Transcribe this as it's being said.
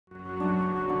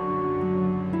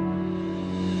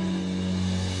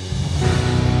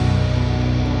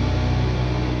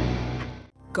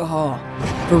Cahal.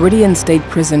 Viridian State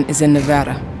Prison is in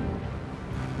Nevada.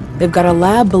 They've got a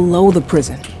lab below the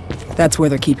prison. That's where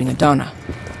they're keeping Adana.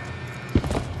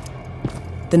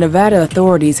 The Nevada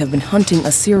authorities have been hunting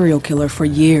a serial killer for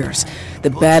years. The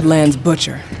Badlands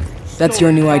Butcher. That's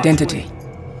your new identity.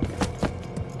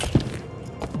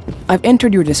 I've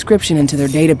entered your description into their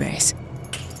database.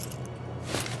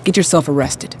 Get yourself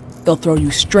arrested. They'll throw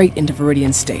you straight into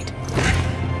Viridian State.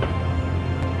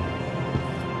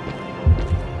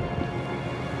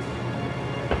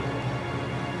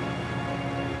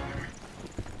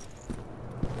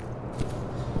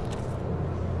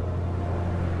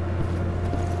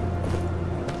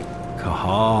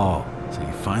 Cahal, so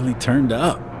you finally turned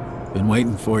up. Been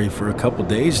waiting for you for a couple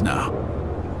days now.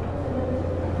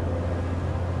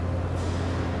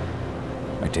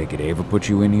 I take it Ava put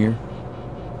you in here?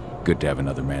 Good to have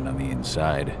another man on the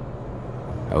inside.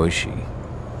 How is she?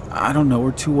 I don't know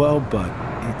her too well, but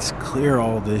it's clear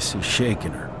all this is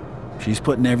shaking her. She's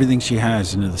putting everything she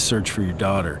has into the search for your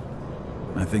daughter.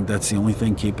 I think that's the only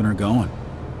thing keeping her going.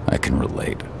 I can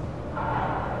relate.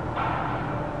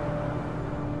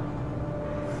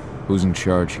 Who's in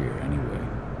charge here, anyway?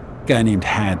 Guy named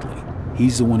Hadley.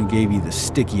 He's the one who gave you the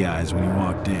sticky eyes when you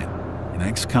walked in. An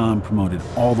ex-con promoted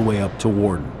all the way up to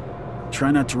warden.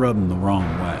 Try not to rub him the wrong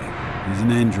way. He's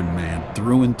an engine man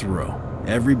through and through.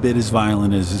 Every bit as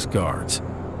violent as his guards.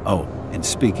 Oh, and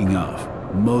speaking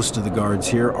of, most of the guards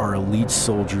here are elite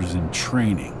soldiers in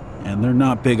training, and they're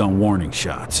not big on warning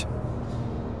shots.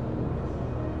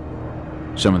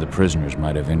 Some of the prisoners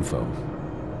might have info.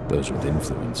 Those with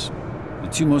influence. The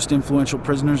two most influential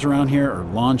prisoners around here are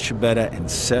Lon Shabetta and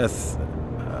Seth.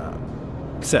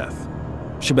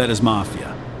 Shabetta's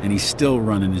mafia, and he's still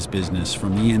running his business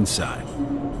from the inside.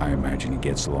 I imagine he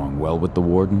gets along well with the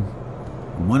warden.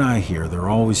 From what I hear, they're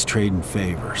always trading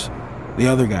favors. The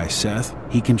other guy, Seth,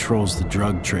 he controls the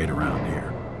drug trade around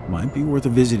here. Might be worth a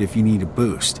visit if you need a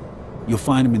boost. You'll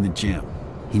find him in the gym.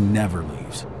 He never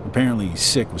leaves. Apparently he's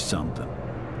sick with something.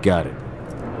 Got it.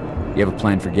 You have a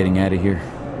plan for getting out of here?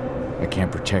 I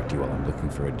can't protect you while I'm looking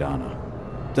for Adana.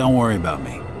 Don't worry about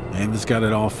me. Ava's got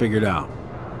it all figured out.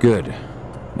 Good.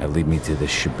 Now lead me to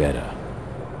this Shabetta.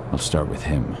 I'll start with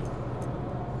him.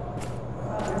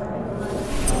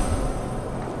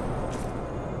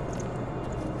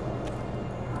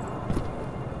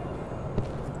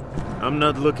 I'm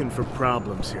not looking for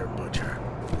problems here, Butcher.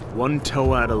 One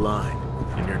toe out of line,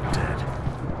 and you're dead.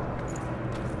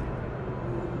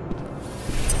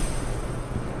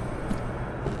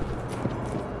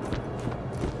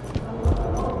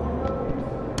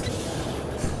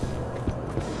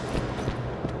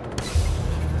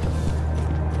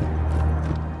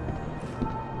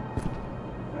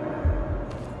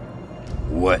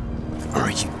 What are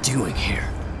you doing here?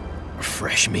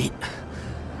 Fresh meat?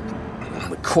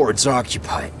 The cord's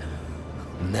occupied.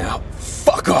 Now,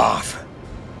 fuck off!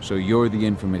 So you're the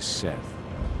infamous Seth?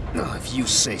 If you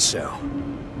say so.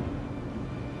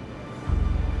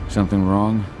 Something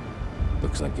wrong?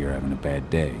 Looks like you're having a bad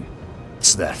day.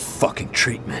 It's that fucking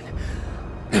treatment.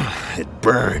 It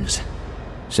burns.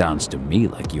 Sounds to me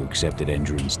like you accepted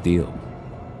Endron's deal.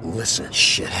 Listen,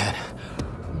 shithead.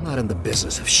 I'm not in the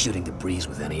business of shooting the breeze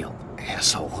with any old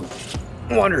asshole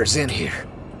who wanders in here.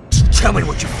 Just tell me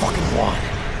what you fucking want.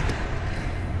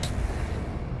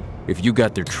 If you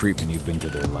got their treatment, you've been to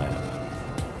their lab.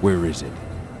 Where is it?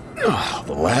 Oh,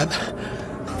 the lab?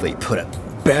 They put a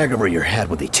bag over your head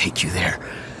when they take you there.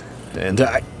 And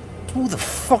who the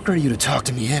fuck are you to talk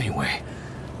to me anyway?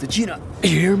 Did you not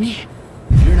hear me?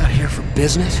 If you're not here for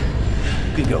business,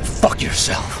 you can go fuck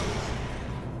yourself.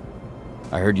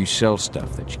 I heard you sell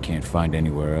stuff that you can't find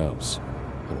anywhere else.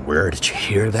 And where did you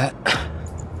hear that?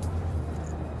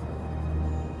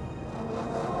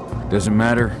 Doesn't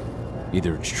matter.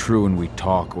 Either it's true and we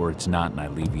talk, or it's not and I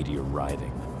leave you to your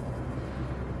writhing.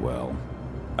 Well...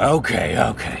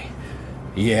 Okay.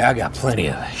 Yeah, I got plenty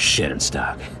of shit in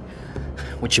stock.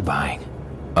 What you buying?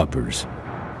 Uppers.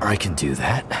 I can do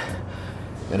that.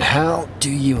 And how do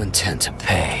you intend to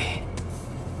pay?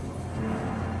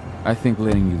 I think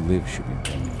letting you live should be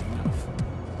payment enough.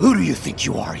 Who do you think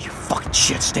you are, you fucking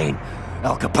shit stain?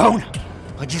 Al Capone?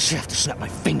 I just have to snap my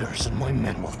fingers and my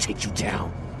men will take you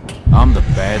down. I'm the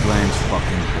Badlands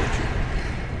fucking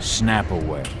Butcher. Snap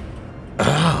away.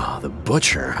 Ah, the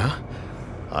Butcher, huh?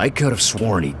 I could have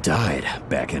sworn he died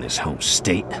back in his home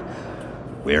state.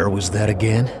 Where was that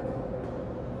again?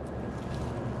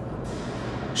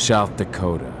 South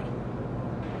Dakota.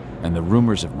 And the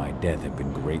rumors of my death have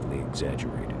been greatly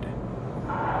exaggerated.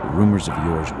 The rumors of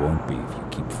yours won't be if you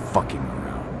keep fucking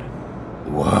around.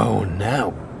 Whoa,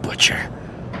 now, Butcher.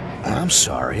 I'm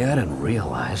sorry, I didn't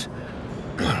realize.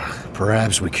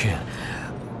 Perhaps we can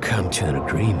come to an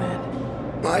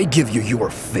agreement. I give you your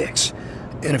fix,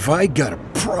 and if I got a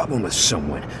problem with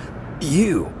someone,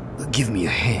 you give me a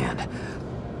hand.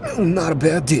 Not a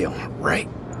bad deal, right?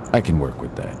 I can work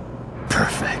with that.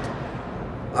 Perfect.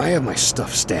 I have my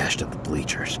stuff stashed at the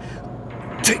bleachers.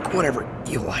 Take whatever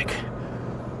you like.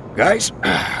 Guys,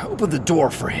 open the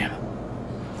door for him.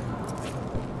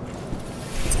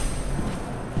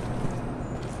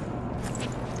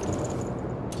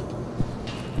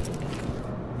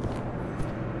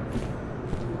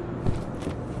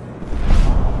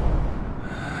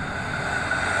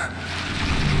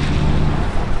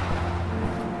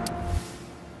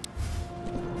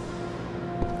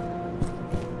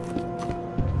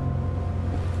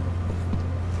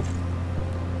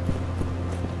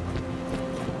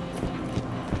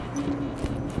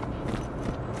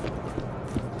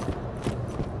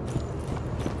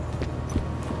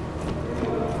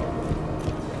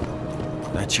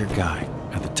 That's your guy,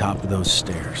 at the top of those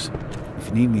stairs. If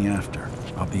you need me after,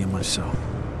 I'll be in myself.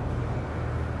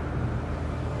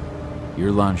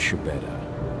 You're Lon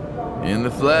Shabeta. In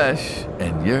the flesh,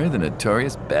 and you're the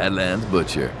notorious Badlands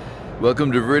Butcher.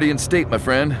 Welcome to Viridian State, my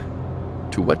friend.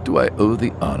 To what do I owe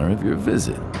the honor of your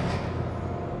visit?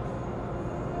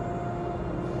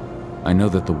 I know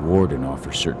that the Warden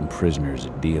offers certain prisoners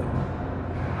a deal.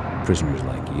 Prisoners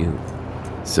like you.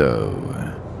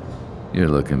 So, you're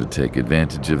looking to take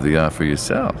advantage of the offer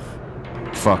yourself?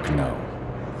 Fuck no.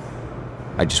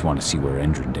 I just want to see where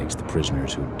Endron takes the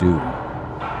prisoners who do.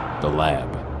 The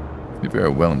lab. You're very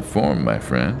well informed, my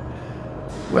friend.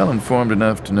 Well informed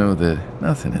enough to know that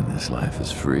nothing in this life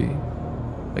is free.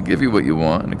 I give you what you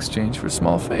want in exchange for a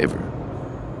small favor.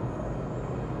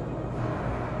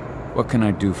 What can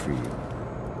I do for you?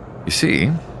 You see,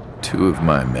 two of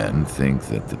my men think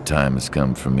that the time has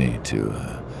come for me to,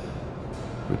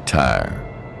 retire.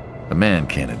 A man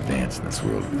can't advance in this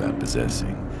world without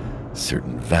possessing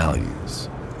certain values.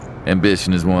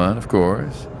 Ambition is one, of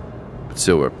course, but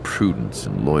so are prudence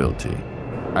and loyalty.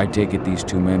 I take it these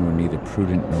two men were neither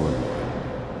prudent nor loyal.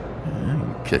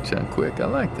 You catch on quick, I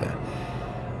like that.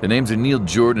 The names are Neil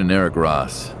Jordan and Eric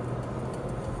Ross.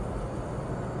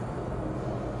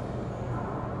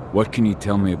 What can you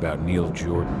tell me about Neil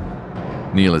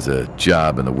Jordan? Neil has a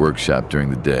job in the workshop during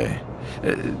the day.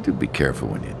 Do be careful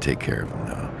when you take care of him,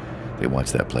 though. They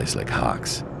watch that place like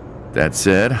hawks. That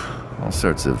said, all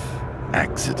sorts of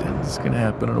accidents can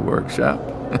happen in a workshop.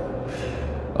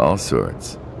 All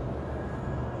sorts.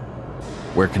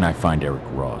 Where can I find Eric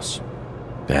Ross?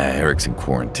 Eric's in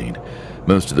quarantine.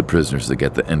 Most of the prisoners that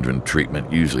get the Endron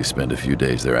treatment usually spend a few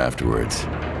days there afterwards.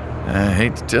 I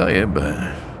hate to tell you, but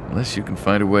unless you can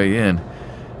find a way in,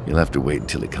 you'll have to wait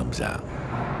until he comes out.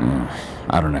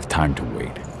 I don't have time to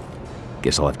wait.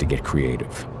 Guess I'll have to get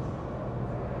creative.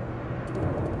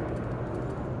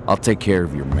 I'll take care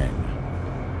of your men.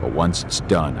 But once it's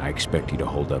done, I expect you to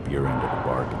hold up your end of the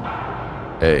bargain.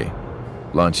 Hey,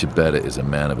 Lon Shabeta is a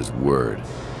man of his word.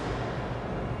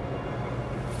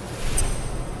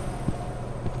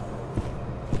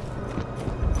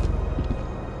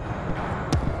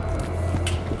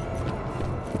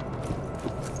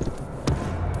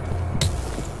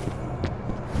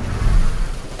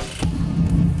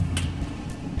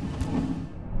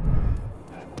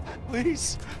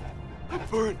 Please, I'm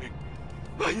burning.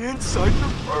 My insides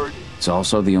are burning. It's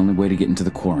also the only way to get into the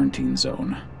quarantine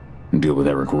zone and deal with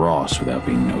Eric Ross without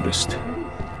being noticed. My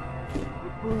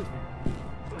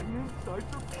insides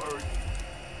are burning.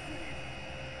 Please,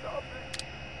 stop it.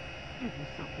 Give me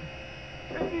something.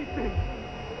 Anything.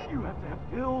 You have to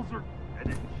have pills or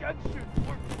an injection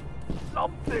or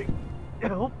something.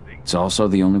 Help me. It's also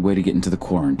the only way to get into the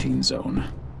quarantine zone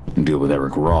and deal with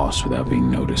Eric Ross without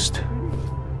being noticed.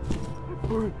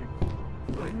 Burning.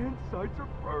 My insides are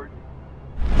burning.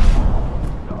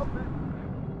 Stop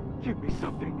it. Give me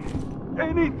something.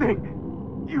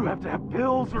 Anything. You have to have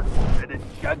pills or an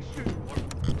injection or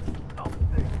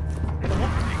something.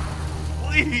 Help me.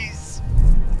 Please.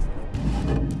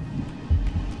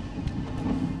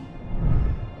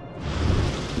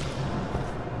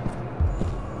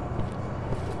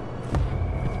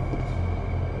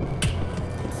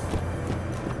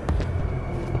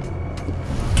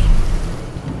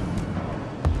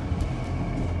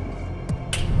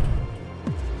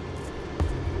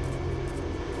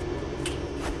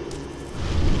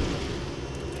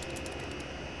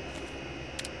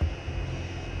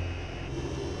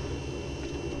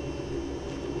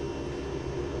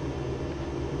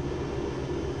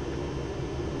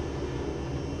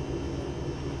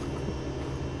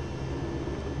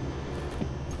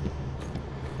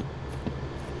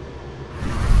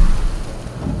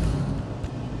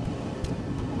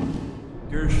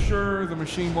 sure the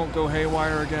machine won't go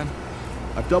haywire again?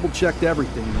 I've double-checked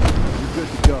everything. You're good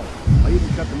to go. I even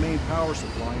cut the main power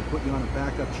supply and put you on a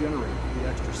backup generator to be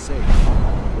extra safe.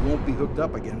 It won't be hooked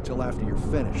up again until after you're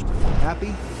finished. Happy?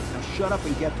 Now shut up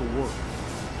and get to work.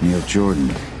 Neil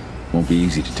Jordan. Won't be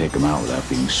easy to take him out without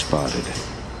being spotted.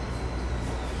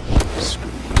 Screw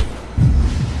you.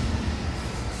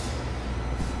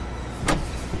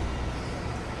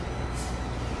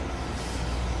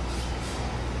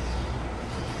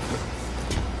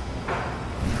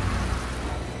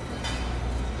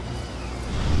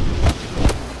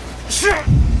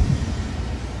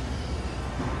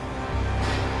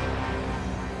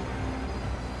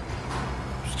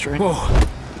 Whoa.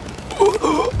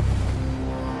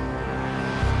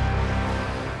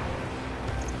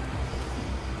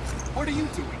 What are you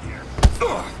doing here?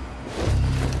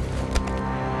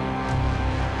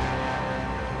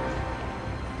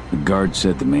 The guard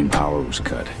said the main power was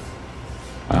cut.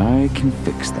 I can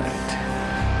fix that.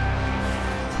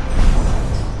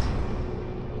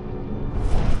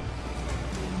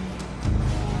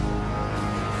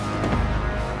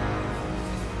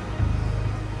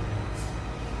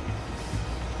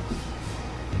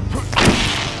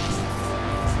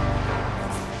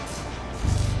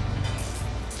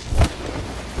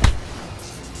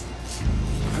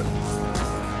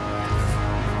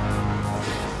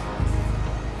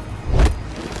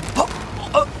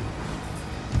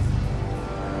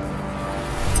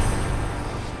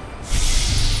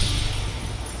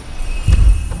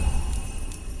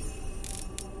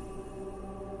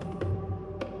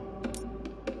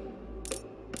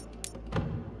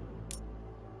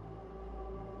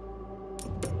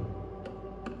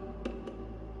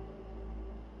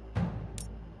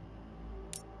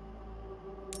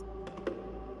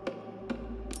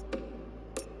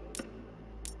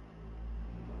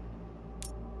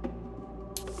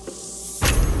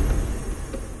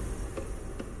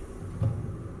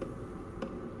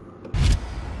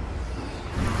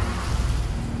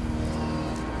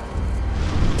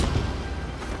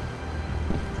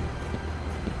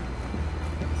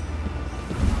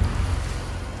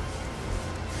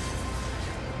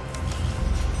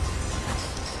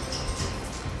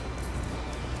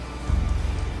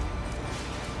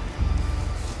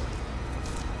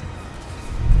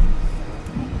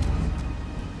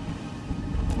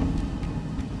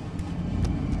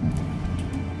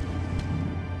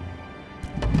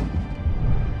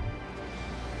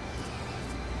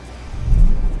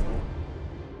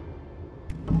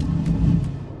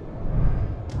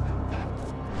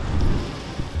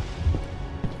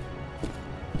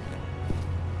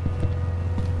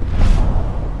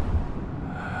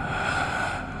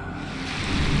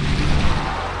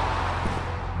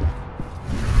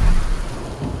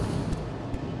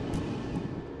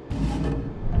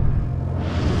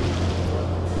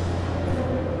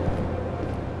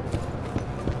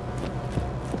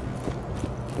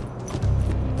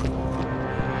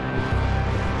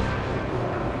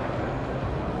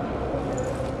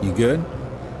 You good?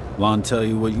 Lon tell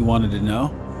you what you wanted to know?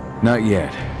 Not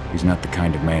yet. He's not the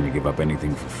kind of man to give up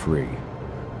anything for free.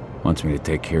 Wants me to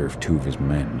take care of 2 of his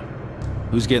men.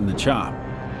 Who's getting the chop?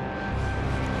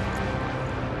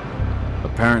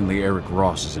 Apparently Eric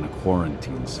Ross is in a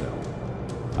quarantine cell.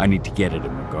 I need to get at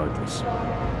him regardless.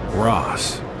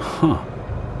 Ross? Huh.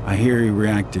 I hear he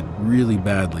reacted really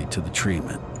badly to the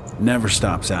treatment. Never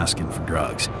stops asking for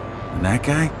drugs. And that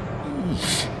guy?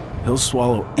 He'll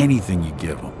swallow anything you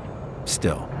give him.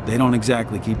 Still, they don't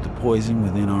exactly keep the poison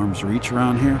within arm's reach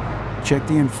around here. Check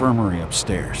the infirmary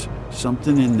upstairs.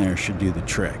 Something in there should do the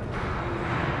trick.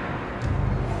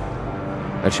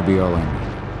 That should be all I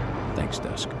need. Thanks,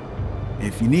 Dusk.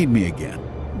 If you need me again,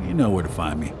 you know where to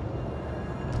find me.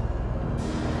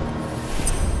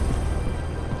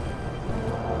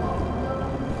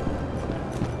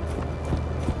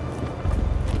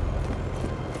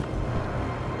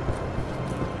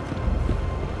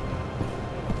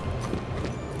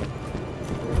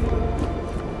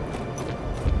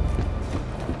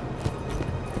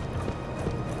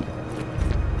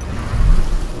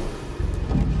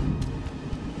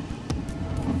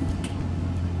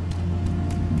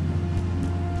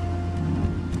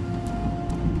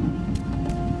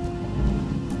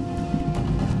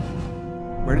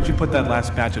 Where did you put that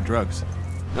last batch of drugs?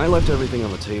 I left everything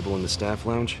on the table in the staff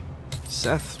lounge.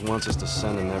 Seth wants us to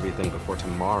send him everything before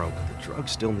tomorrow, but the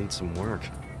drugs still need some work.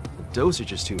 The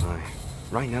dosage is too high.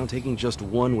 Right now, taking just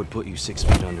one would put you 6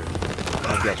 feet under.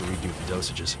 I've got to redo the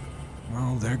dosages.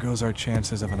 Well, there goes our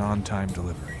chances of an on-time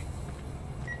delivery.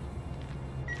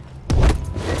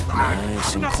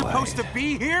 Nice and I'm not quiet. supposed to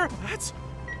be here? That's...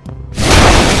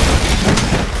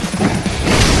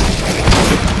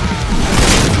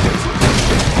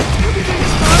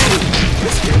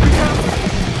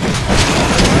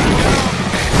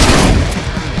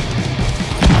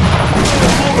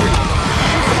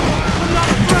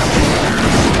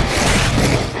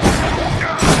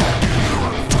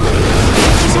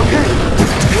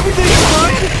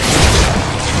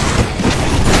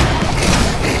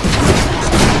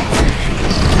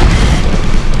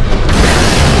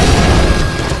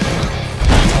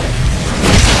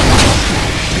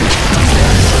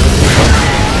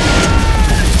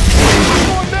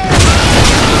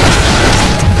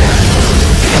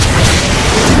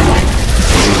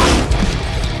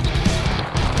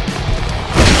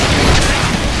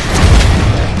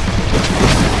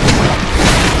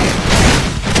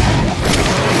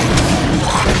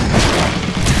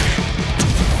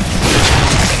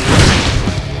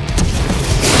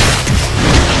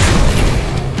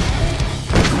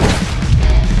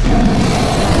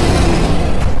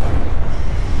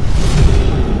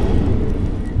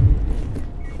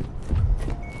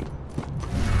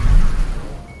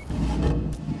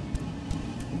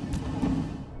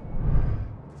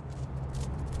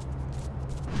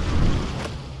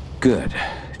 Good.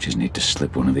 Just need to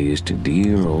slip one of these to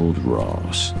dear old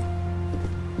Ross.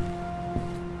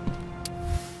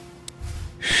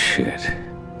 Shit.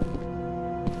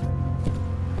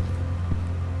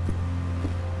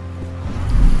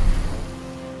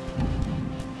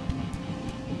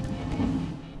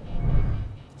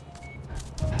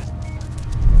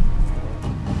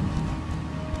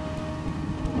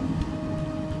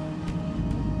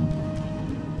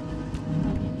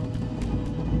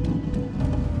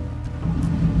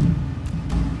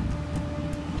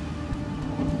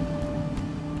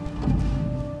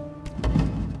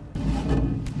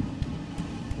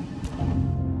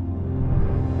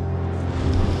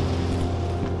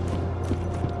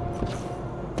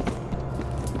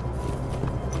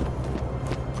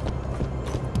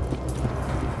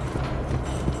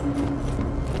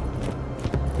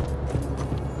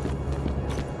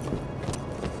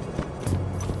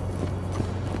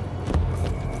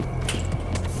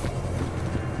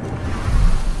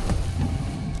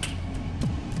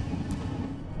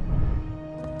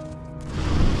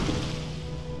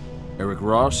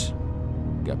 Ross,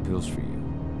 got pills for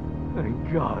you.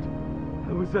 Thank God.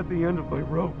 I was at the end of my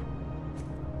rope.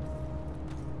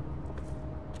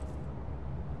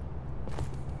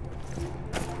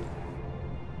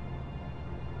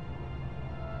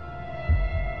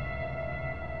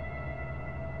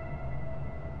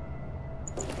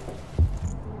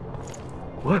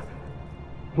 What?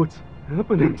 What's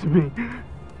happening to me?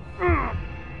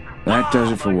 That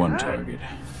does it for one target.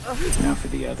 Now for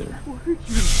the other. What did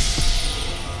you...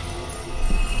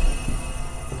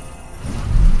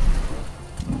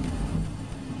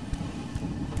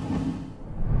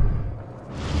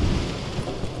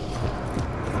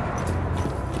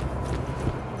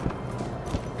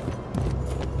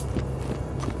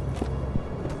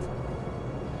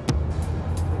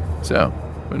 So,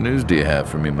 what news do you have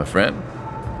for me, my friend?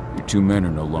 Your two men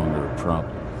are no longer a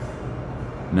problem.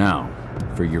 Now,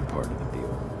 for your part of the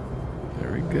deal.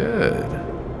 Very good.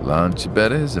 Lon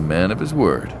Chibetta is a man of his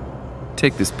word.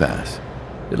 Take this pass.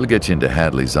 It'll get you into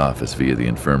Hadley's office via the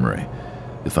infirmary.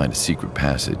 You'll find a secret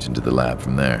passage into the lab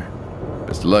from there.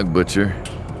 Best of luck, Butcher.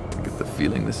 I get the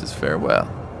feeling this is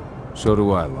farewell. So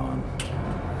do I, Lon.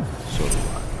 So do I.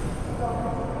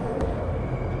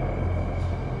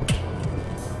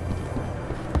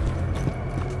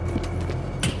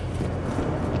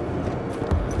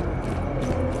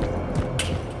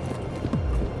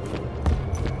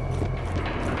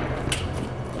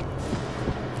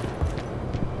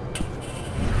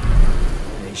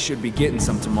 Should be getting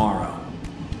some tomorrow,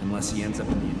 unless he ends up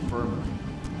in the infirmary.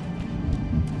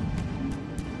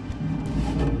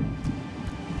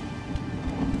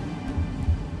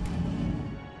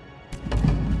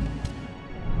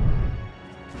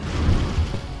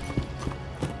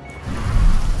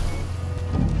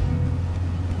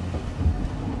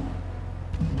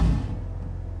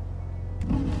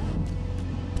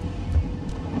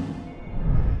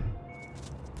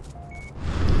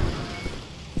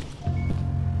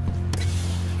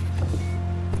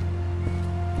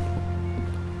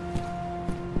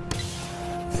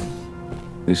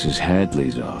 This is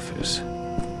Hadley's office.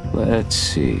 Let's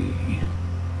see.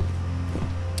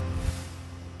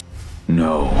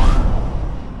 No.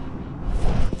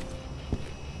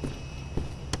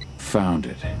 Found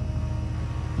it.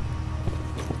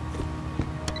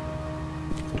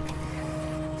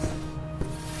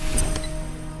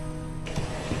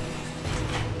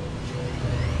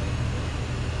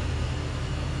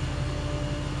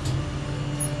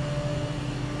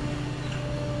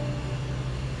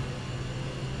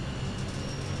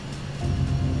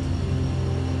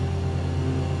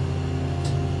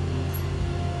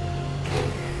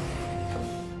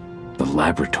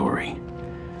 Laboratory.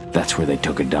 That's where they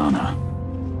took Adana.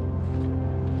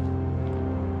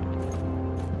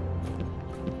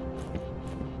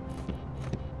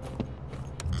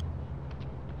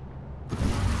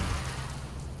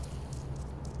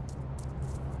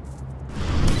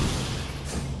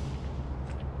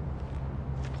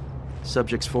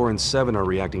 Subjects 4 and 7 are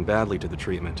reacting badly to the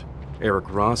treatment.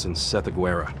 Eric Ross and Seth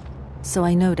Aguera. So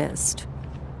I noticed.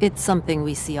 It's something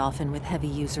we see often with heavy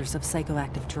users of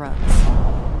psychoactive drugs.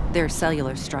 Their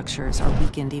cellular structures are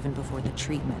weakened even before the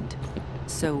treatment.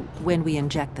 So when we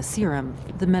inject the serum,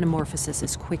 the metamorphosis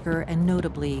is quicker and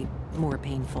notably more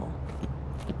painful.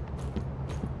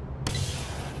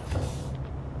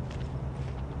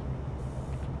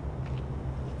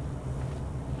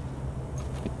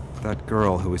 That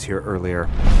girl who was here earlier.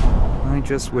 I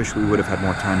just wish we would have had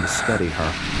more time to study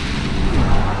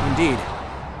her. Indeed.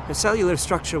 Her cellular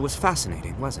structure was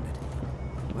fascinating, wasn't it?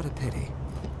 What a pity.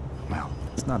 Well,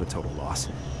 it's not a total loss.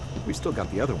 We've still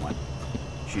got the other one.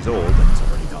 She's old and has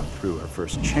already gone through her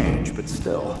first change, but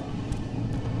still.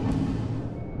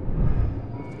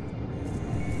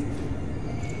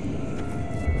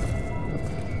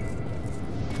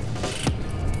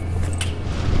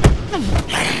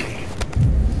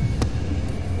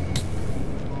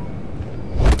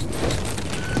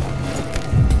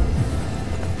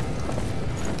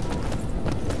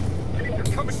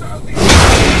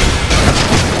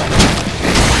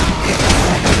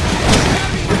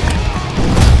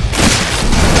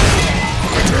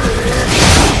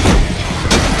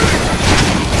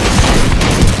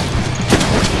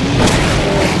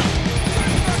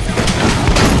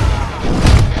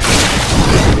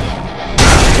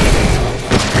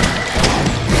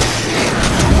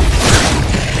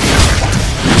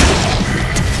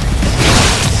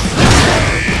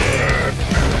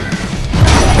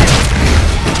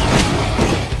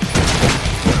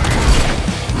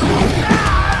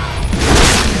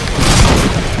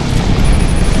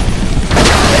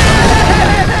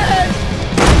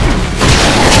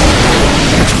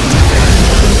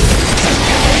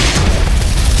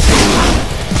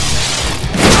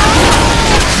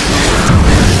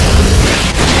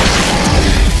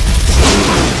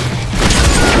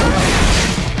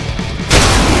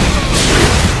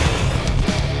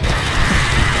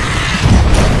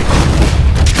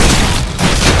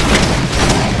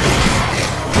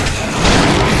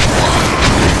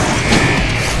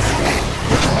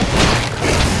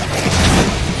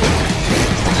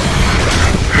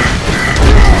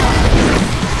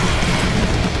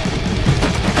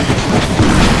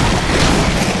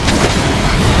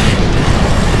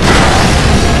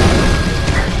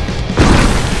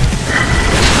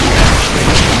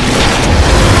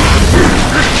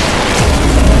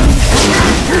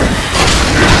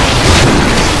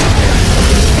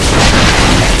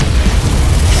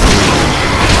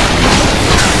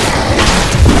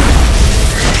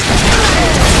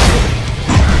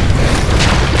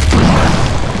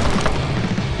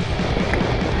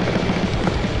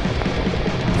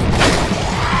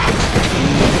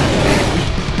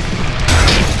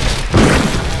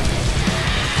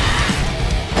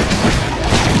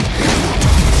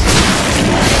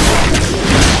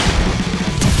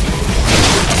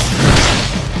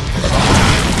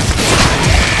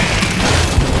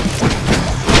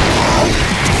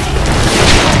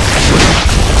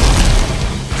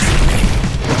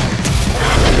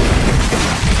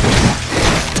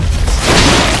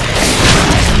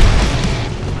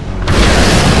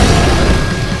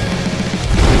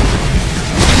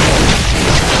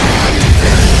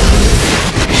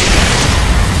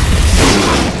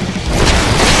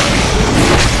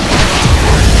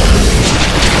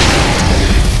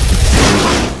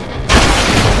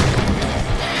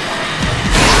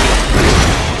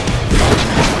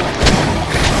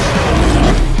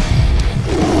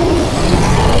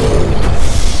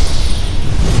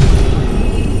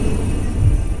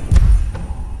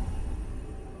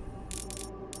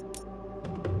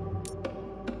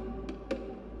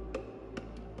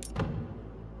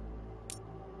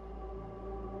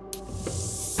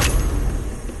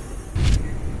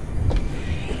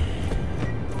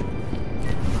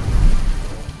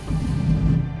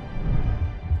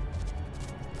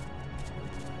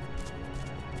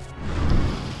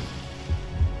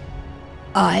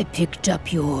 I picked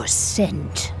up your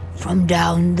scent from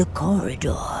down the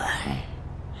corridor.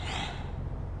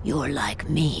 You're like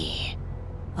me,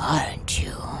 aren't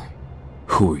you?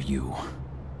 Who are you?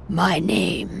 My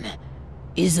name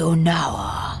is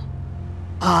Onawa.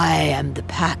 I am the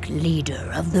pack leader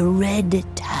of the Red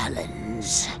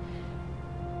Talons.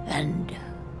 And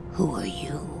who are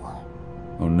you?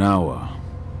 Onawa.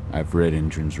 I've read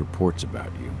Indrin's reports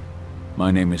about you.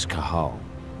 My name is Cahal.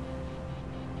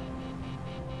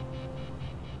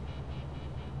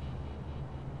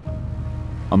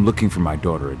 I'm looking for my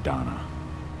daughter Adana.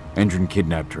 Indrin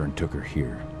kidnapped her and took her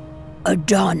here.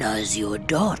 Adana's your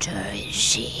daughter, is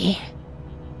she?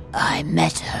 I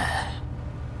met her.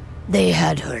 They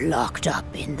had her locked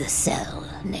up in the cell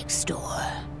next door.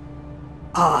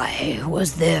 I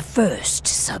was their first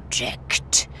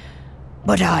subject,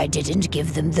 but I didn't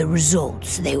give them the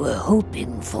results they were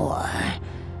hoping for.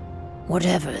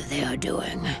 Whatever they are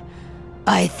doing,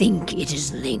 I think it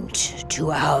is linked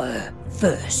to our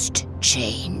first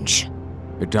change.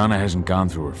 Adana hasn't gone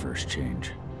through her first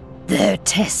change. Their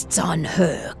tests on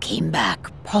her came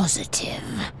back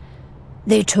positive.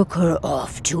 They took her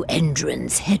off to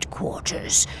Indrin's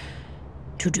headquarters.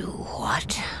 To do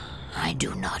what? I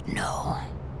do not know.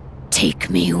 Take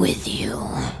me with you.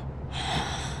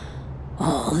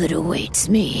 All that awaits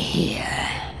me here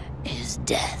is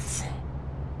death.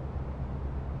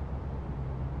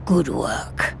 Good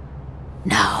work.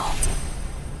 Now,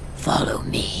 follow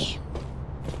me.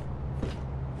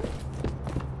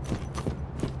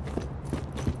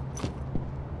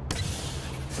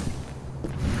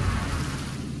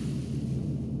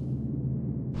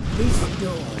 This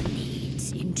door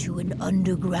leads into an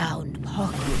underground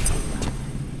pocket.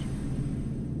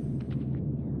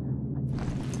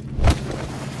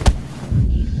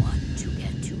 Need one to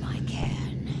get to my cairn.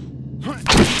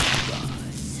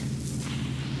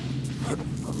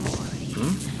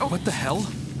 Oh, what the hell?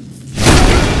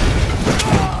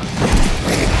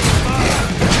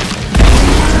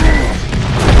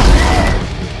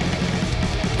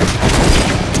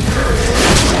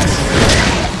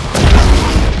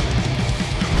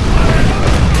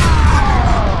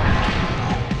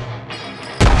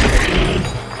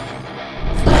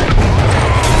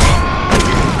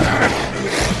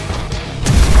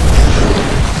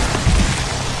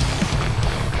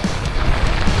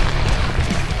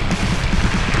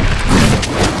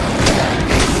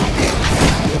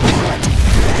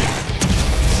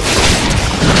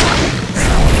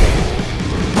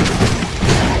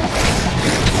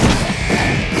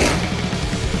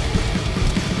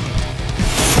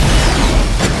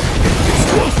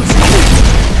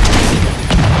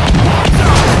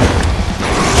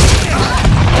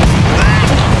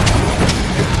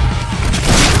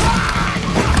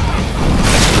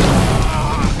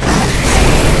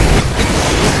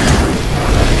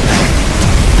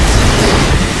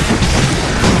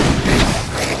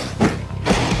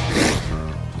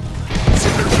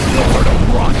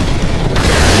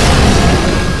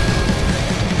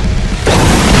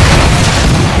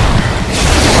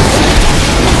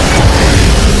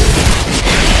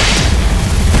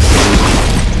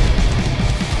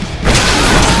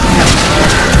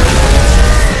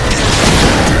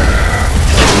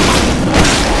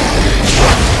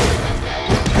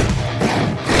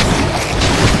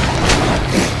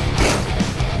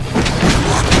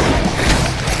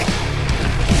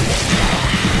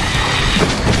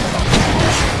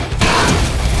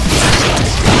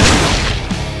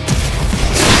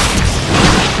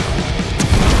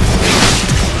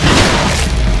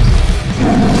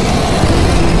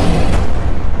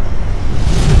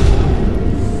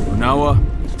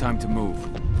 Time to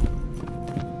move.